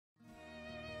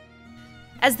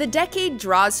As the decade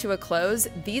draws to a close,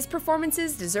 these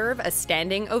performances deserve a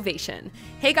standing ovation.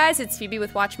 Hey guys, it's Phoebe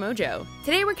with WatchMojo.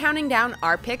 Today we're counting down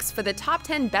our picks for the top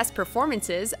 10 best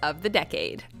performances of the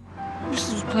decade.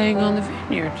 This is playing on the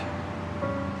vineyard.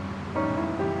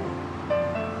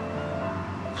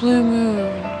 Blue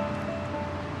moon.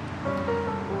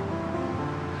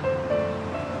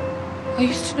 I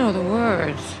used to know the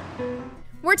words.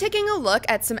 We're taking a look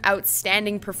at some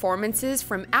outstanding performances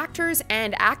from actors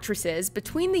and actresses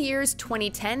between the years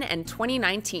 2010 and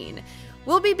 2019.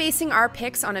 We'll be basing our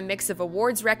picks on a mix of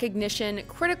awards recognition,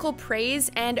 critical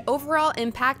praise, and overall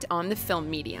impact on the film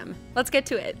medium. Let's get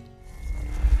to it.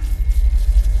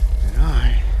 And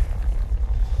I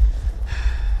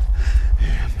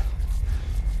am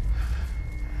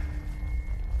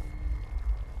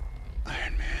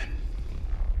Iron Man.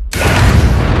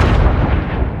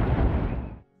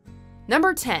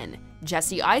 Number 10.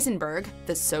 Jesse Eisenberg,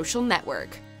 The Social Network.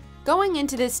 Going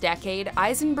into this decade,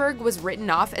 Eisenberg was written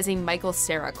off as a Michael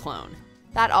Cera clone.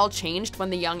 That all changed when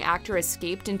the young actor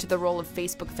escaped into the role of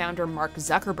Facebook founder Mark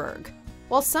Zuckerberg.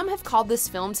 While some have called this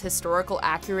film's historical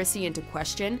accuracy into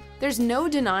question, there's no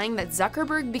denying that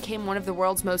Zuckerberg became one of the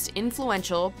world's most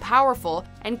influential, powerful,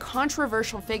 and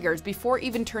controversial figures before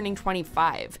even turning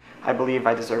 25. I believe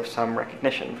I deserve some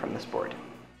recognition from this board.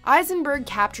 Eisenberg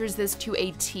captures this to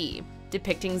a T,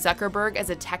 depicting Zuckerberg as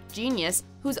a tech genius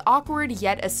who's awkward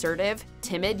yet assertive,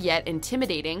 timid yet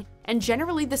intimidating, and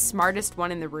generally the smartest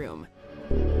one in the room.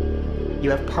 You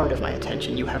have part of my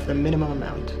attention. You have the minimum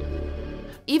amount.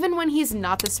 Even when he's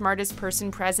not the smartest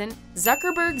person present,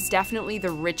 Zuckerberg's definitely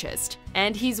the richest,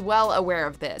 and he's well aware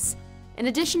of this. In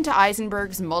addition to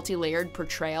Eisenberg's multi-layered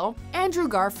portrayal, Andrew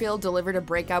Garfield delivered a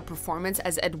breakout performance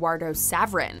as Eduardo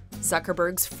Saverin,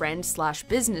 Zuckerberg's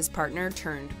friend/business partner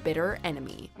turned bitter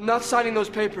enemy. I'm not signing those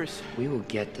papers. We will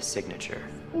get the signature.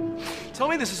 Tell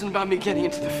me this isn't about me getting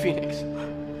into the Phoenix.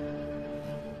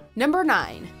 Number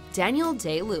 9. Daniel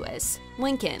Day-Lewis,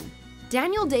 Lincoln.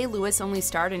 Daniel Day-Lewis only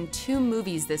starred in 2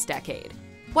 movies this decade.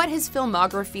 What his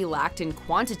filmography lacked in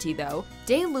quantity, though,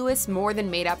 Day-Lewis more than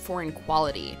made up for in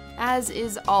quality, as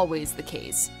is always the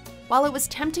case. While it was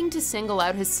tempting to single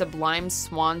out his sublime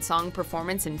swan song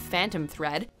performance in Phantom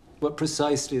Thread, what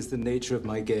precisely is the nature of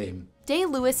my game?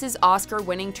 Day-Lewis's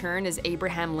Oscar-winning turn as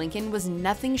Abraham Lincoln was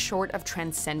nothing short of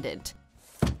transcendent.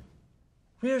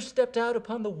 We're stepped out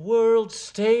upon the world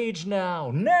stage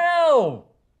now,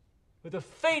 with the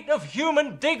fate of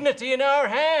human dignity in our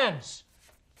hands.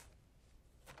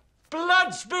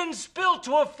 Blood's been spilled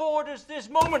to afford us this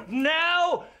moment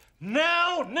now!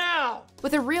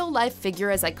 With a real-life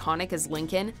figure as iconic as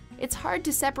Lincoln, it's hard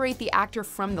to separate the actor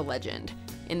from the legend.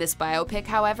 In this biopic,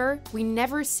 however, we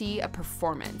never see a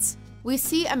performance. We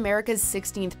see America's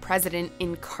 16th president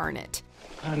incarnate.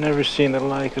 I've never seen the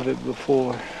like of it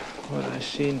before, what I've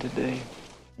seen today.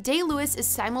 Day-Lewis is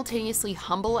simultaneously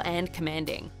humble and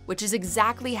commanding, which is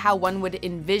exactly how one would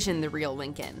envision the real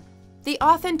Lincoln. The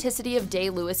authenticity of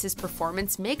Day-Lewis's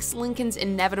performance makes Lincoln's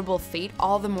inevitable fate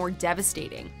all the more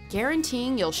devastating,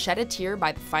 guaranteeing you'll shed a tear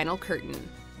by the final curtain.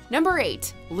 Number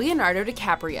 8. Leonardo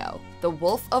DiCaprio, The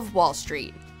Wolf of Wall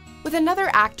Street. With another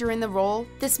actor in the role,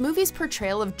 this movie's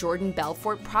portrayal of Jordan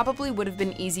Belfort probably would have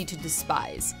been easy to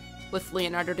despise. With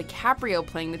Leonardo DiCaprio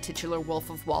playing the titular Wolf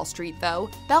of Wall Street, though,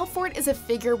 Belfort is a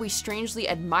figure we strangely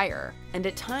admire, and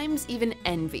at times even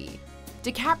envy.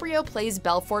 DiCaprio plays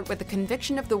Belfort with the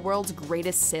conviction of the world's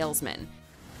greatest salesman.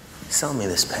 Sell me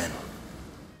this pen.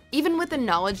 Even with the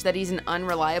knowledge that he's an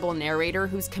unreliable narrator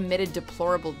who's committed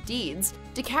deplorable deeds,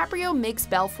 DiCaprio makes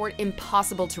Belfort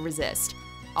impossible to resist.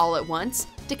 All at once,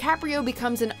 DiCaprio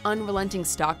becomes an unrelenting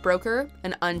stockbroker,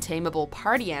 an untamable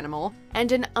party animal,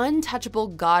 and an untouchable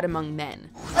god among men.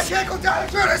 I can't go down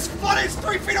through this flood. It's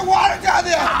 3 feet of water down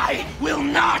there. I will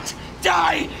not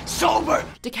die sober!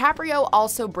 DiCaprio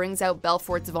also brings out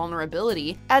Belfort's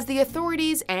vulnerability as the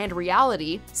authorities and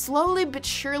reality slowly but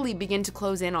surely begin to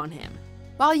close in on him.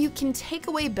 While you can take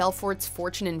away Belfort's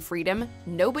fortune and freedom,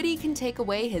 nobody can take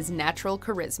away his natural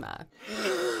charisma.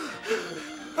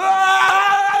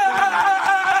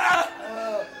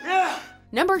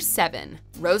 Number 7.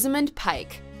 Rosamund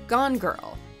Pike, Gone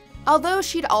Girl. Although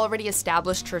she'd already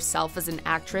established herself as an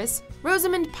actress,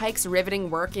 Rosamund Pike's riveting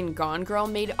work in Gone Girl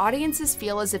made audiences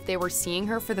feel as if they were seeing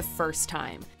her for the first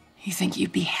time. You think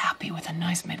you'd be happy with a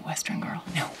nice Midwestern girl?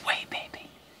 No way, baby.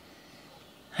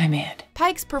 I'm it.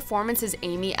 Pike's performance as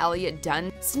Amy Elliott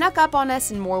Dunn snuck up on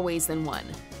us in more ways than one.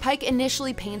 Pike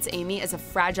initially paints Amy as a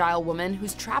fragile woman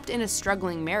who's trapped in a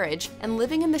struggling marriage and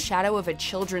living in the shadow of a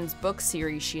children's book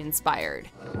series she inspired.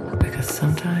 Because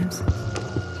sometimes,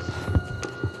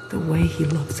 the way he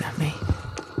looks at me,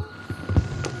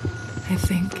 I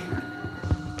think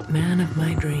Man of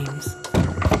my dreams.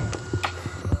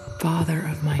 Father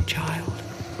of my child.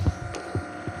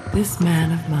 This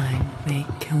man of mine may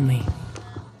kill me.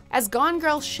 As Gone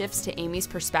Girl shifts to Amy's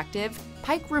perspective,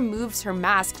 Pike removes her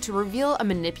mask to reveal a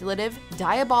manipulative,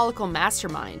 diabolical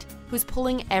mastermind who's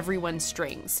pulling everyone's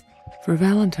strings. For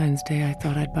Valentine's Day, I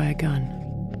thought I'd buy a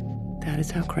gun. That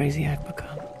is how crazy I've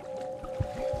become.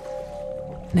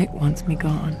 Nick wants me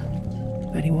gone,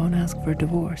 but he won't ask for a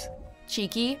divorce.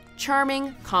 Cheeky,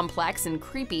 charming, complex, and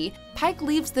creepy, Pike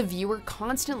leaves the viewer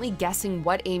constantly guessing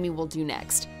what Amy will do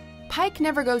next. Pike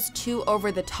never goes too over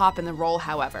the top in the role,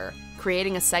 however,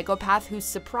 creating a psychopath who's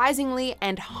surprisingly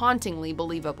and hauntingly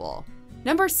believable.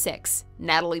 Number 6.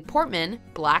 Natalie Portman,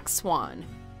 Black Swan.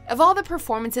 Of all the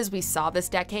performances we saw this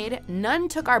decade, none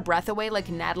took our breath away like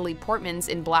Natalie Portman's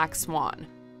in Black Swan.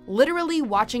 Literally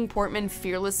watching Portman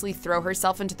fearlessly throw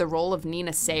herself into the role of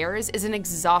Nina Sayers is an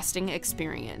exhausting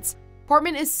experience.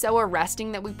 Portman is so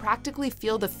arresting that we practically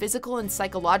feel the physical and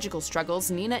psychological struggles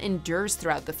Nina endures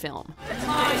throughout the film.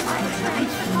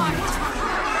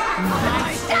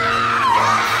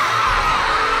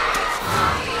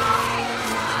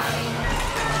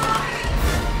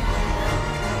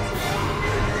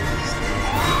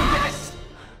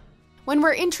 When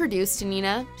we're introduced to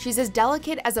Nina, she's as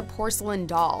delicate as a porcelain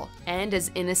doll and as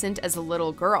innocent as a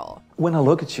little girl. When I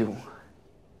look at you,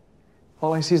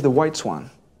 all I see is the white swan.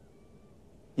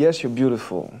 Yes, you're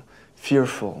beautiful,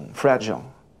 fearful, fragile.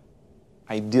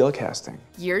 Ideal casting.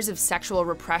 Years of sexual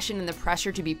repression and the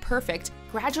pressure to be perfect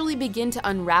gradually begin to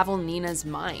unravel Nina's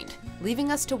mind,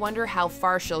 leaving us to wonder how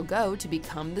far she'll go to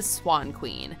become the Swan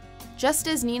Queen. Just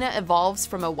as Nina evolves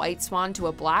from a white swan to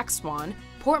a black swan,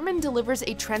 Portman delivers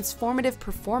a transformative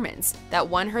performance that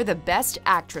won her the Best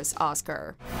Actress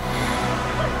Oscar.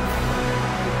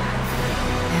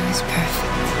 It was perfect.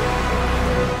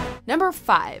 Number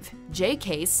 5.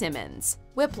 J.K. Simmons,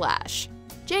 Whiplash.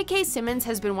 J.K. Simmons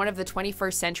has been one of the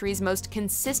 21st century's most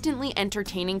consistently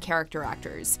entertaining character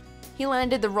actors. He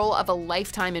landed the role of a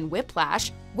lifetime in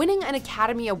Whiplash, winning an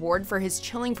Academy Award for his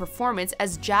chilling performance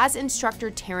as jazz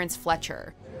instructor Terrence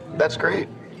Fletcher. That's great.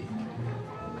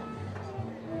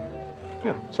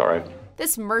 Yeah, it's all right.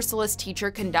 This merciless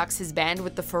teacher conducts his band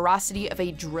with the ferocity of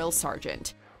a drill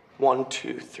sergeant. 1,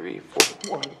 2, 3,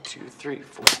 4. 1, 2, 3,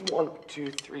 4. 1,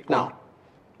 2, 3. Now,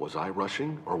 was I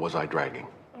rushing or was I dragging?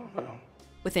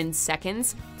 Within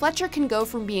seconds, Fletcher can go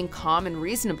from being calm and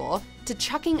reasonable to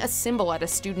chucking a cymbal at a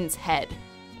student's head.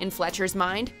 In Fletcher's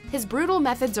mind, his brutal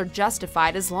methods are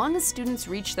justified as long as students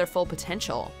reach their full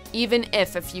potential, even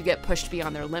if a few get pushed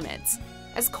beyond their limits.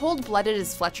 As cold-blooded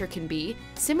as Fletcher can be,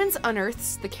 Simmons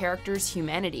unearths the character's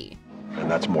humanity. And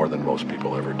that's more than most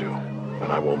people ever do.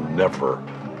 And I will never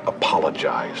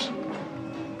apologize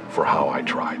for how I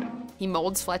tried. He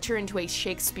molds Fletcher into a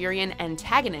Shakespearean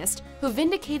antagonist who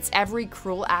vindicates every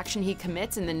cruel action he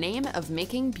commits in the name of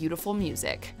making beautiful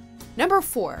music. Number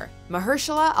 4.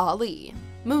 Mahershala Ali,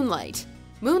 Moonlight.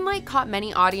 Moonlight caught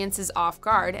many audiences off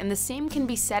guard, and the same can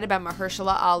be said about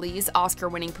Mahershala Ali's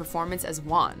Oscar-winning performance as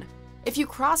Juan. If you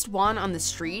crossed Juan on the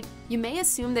street, you may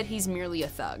assume that he's merely a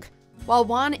thug. While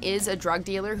Juan is a drug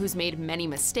dealer who's made many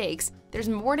mistakes, there's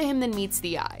more to him than meets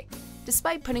the eye.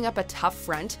 Despite putting up a tough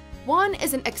front, Juan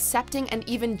is an accepting and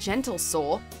even gentle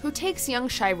soul who takes young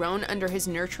Chiron under his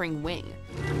nurturing wing.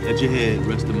 Let your head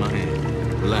rest in my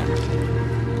hand. Relax.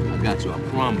 I got you, I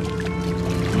promise.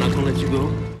 I'm not gonna let you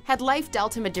go. Had life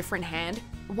dealt him a different hand,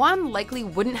 Juan likely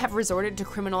wouldn't have resorted to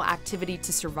criminal activity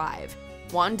to survive.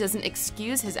 Juan doesn't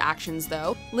excuse his actions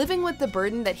though, living with the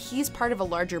burden that he's part of a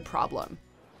larger problem.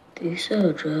 Do you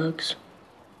sell drugs?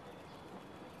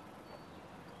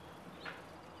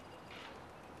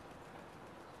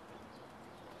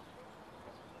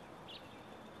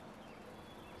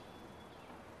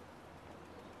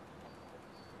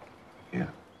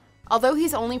 Although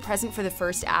he's only present for the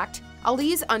first act,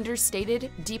 Ali's understated,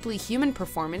 deeply human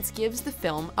performance gives the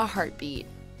film a heartbeat.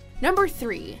 Number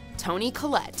 3. Toni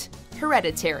Collette,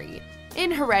 Hereditary.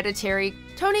 In Hereditary,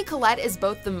 Toni Collette is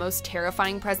both the most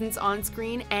terrifying presence on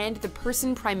screen and the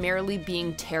person primarily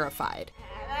being terrified.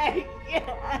 I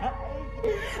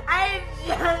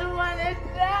just want to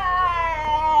die!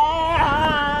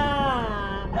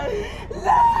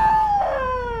 No!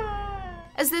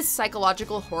 As this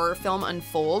psychological horror film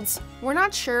unfolds, we're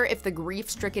not sure if the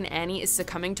grief-stricken Annie is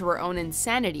succumbing to her own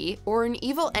insanity or an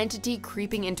evil entity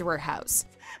creeping into her house.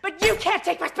 But you can't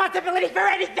take responsibility for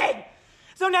anything!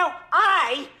 So now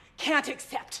I can't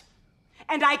accept.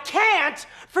 And I can't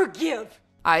forgive.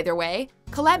 Either way,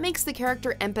 Collette makes the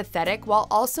character empathetic while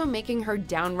also making her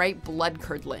downright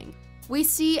blood-curdling. We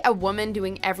see a woman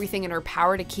doing everything in her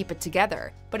power to keep it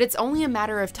together, but it's only a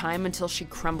matter of time until she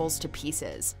crumbles to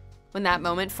pieces. When that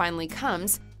moment finally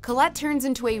comes, Colette turns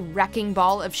into a wrecking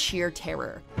ball of sheer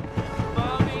terror.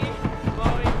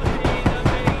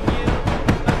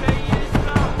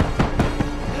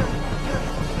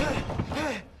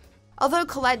 Although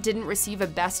Colette didn't receive a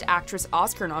Best Actress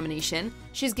Oscar nomination,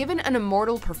 she's given an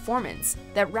immortal performance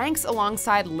that ranks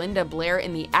alongside Linda Blair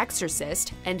in The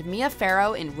Exorcist and Mia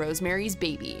Farrow in Rosemary's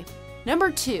Baby. Number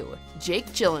 2. Jake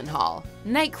Gyllenhaal,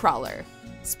 Nightcrawler.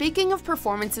 Speaking of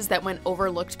performances that went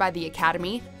overlooked by the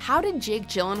Academy, how did Jake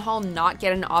Gyllenhaal not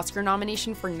get an Oscar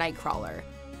nomination for Nightcrawler?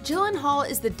 Gyllenhaal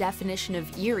is the definition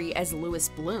of eerie as Louis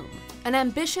Bloom, an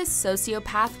ambitious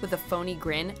sociopath with a phony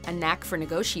grin, a knack for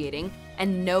negotiating,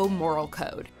 and no moral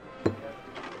code.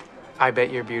 I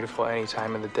bet you're beautiful any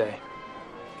time of the day.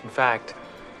 In fact,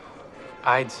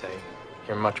 I'd say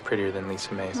you're much prettier than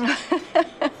Lisa Mays.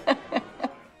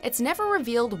 It's never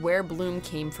revealed where Bloom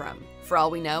came from. For all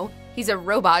we know, he's a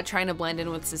robot trying to blend in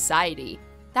with society.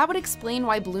 That would explain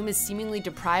why Bloom is seemingly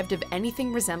deprived of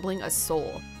anything resembling a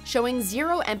soul, showing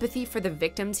zero empathy for the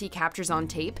victims he captures on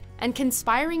tape, and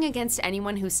conspiring against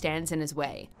anyone who stands in his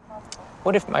way.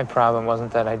 What if my problem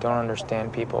wasn't that I don't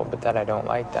understand people, but that I don't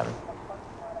like them?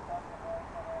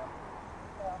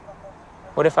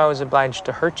 What if I was obliged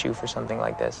to hurt you for something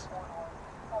like this?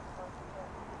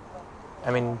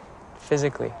 I mean,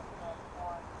 physically.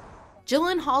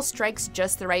 Gyllenhaal strikes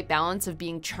just the right balance of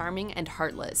being charming and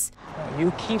heartless.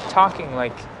 You keep talking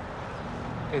like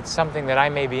it's something that I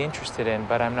may be interested in,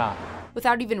 but I'm not.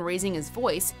 Without even raising his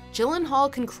voice,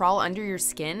 Gyllenhaal can crawl under your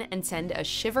skin and send a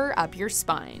shiver up your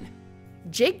spine.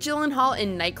 Jake Gyllenhaal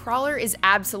in Nightcrawler is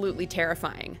absolutely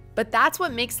terrifying, but that's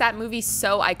what makes that movie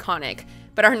so iconic.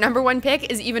 But our number 1 pick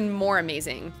is even more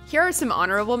amazing. Here are some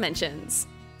honorable mentions.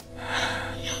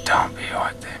 Don't be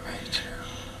what they made you.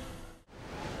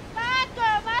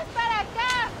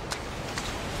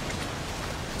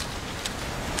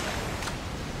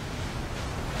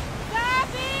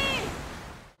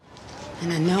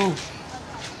 And I know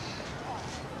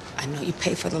you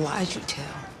pay for the lies you tell.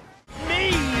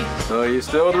 So you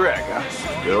still with Rick, huh?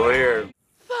 Still here.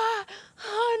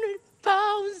 500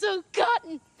 pounds of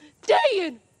cotton, day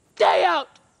in, day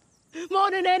out. More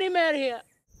than any man here.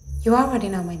 You already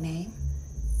know my name.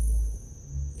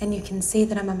 And you can see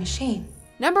that I'm a machine.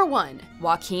 Number 1.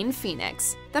 Joaquin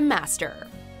Phoenix, The Master.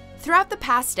 Throughout the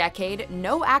past decade,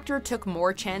 no actor took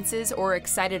more chances or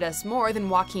excited us more than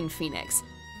Joaquin Phoenix.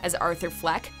 As Arthur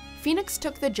Fleck, Phoenix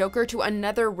took the Joker to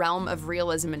another realm of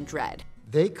realism and dread.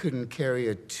 They couldn't carry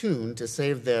a tune to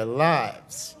save their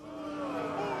lives.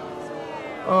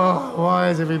 Oh, why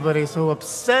is everybody so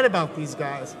upset about these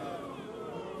guys?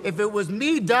 If it was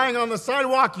me dying on the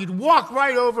sidewalk, you'd walk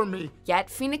right over me. Yet,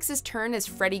 Phoenix's turn as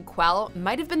Freddy Quell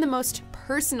might have been the most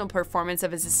personal performance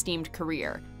of his esteemed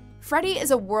career. Freddy is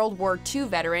a World War II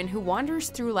veteran who wanders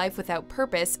through life without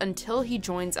purpose until he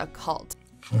joins a cult.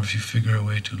 For if you figure a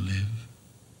way to live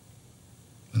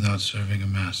without serving a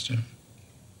master,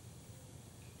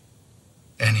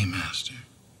 any master,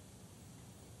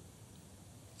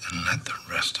 then let the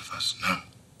rest of us know,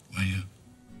 will you?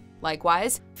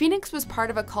 Likewise, Phoenix was part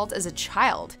of a cult as a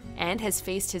child and has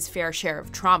faced his fair share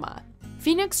of trauma.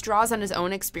 Phoenix draws on his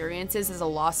own experiences as a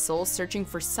lost soul searching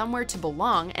for somewhere to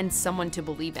belong and someone to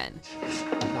believe in.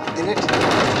 I'm in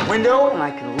it, window, and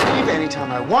I can leave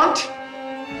anytime I want,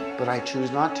 but I choose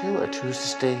not to. I choose to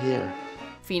stay here.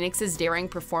 Phoenix's daring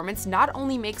performance not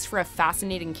only makes for a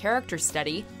fascinating character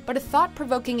study, but a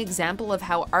thought-provoking example of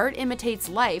how art imitates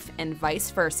life and vice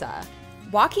versa.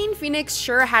 Joaquin Phoenix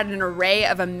sure had an array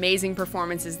of amazing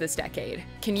performances this decade.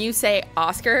 Can you say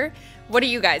Oscar? What do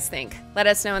you guys think? Let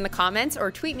us know in the comments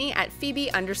or tweet me at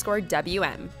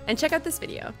Phoebe_WM. And check out this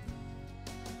video.